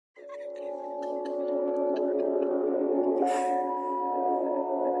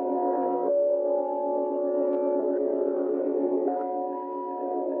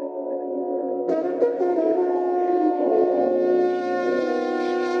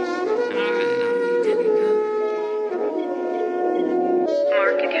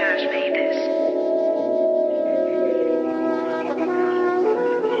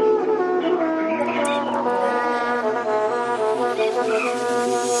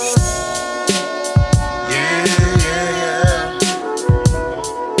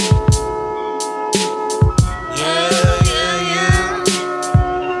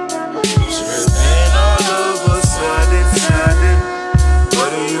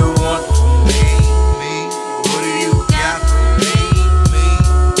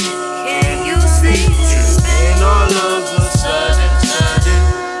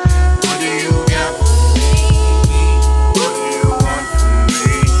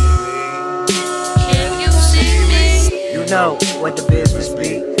know what the business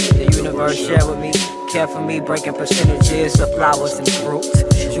be. The universe share with me, care for me, breaking percentages of flowers and fruit.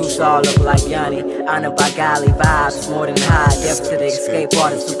 Juice all look like Yanni, honored by golly vibes, more than high. Depth to the escape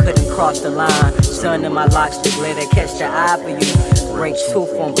artists who couldn't cross the line. Sun in my locks, the glitter catch the eye for you. Break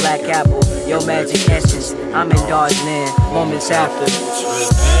tooth on black apple, your magic essence. I'm in Darjeeling, moments after.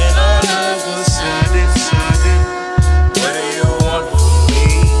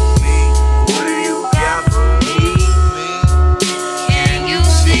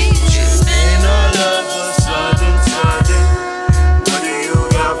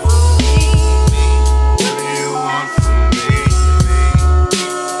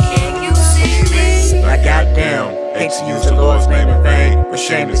 Hate to use the Lord's name in vain.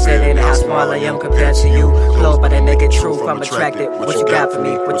 Ashamed to say that how small I am compared to you. Clothed by the naked truth, I'm attracted. What you got for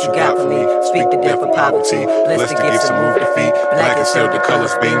me? What you got for me? Speak the death of poverty. Bless the gifts and move defeat. Black and silver, the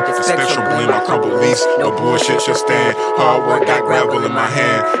colors beam. The spectrum blend on crumbled leaves. No bullshit shall stand. Hard work got gravel in my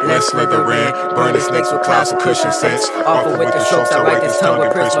hand. Less slithering. Burning snakes with clouds of cushion scents. Offer with the strokes, I write this tongue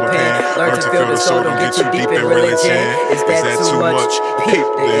with Christmas pen. Learn to feel the soul, don't get too deep in religion. Is that too much? Peep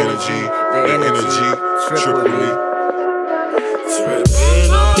the energy. The energy. Triple me.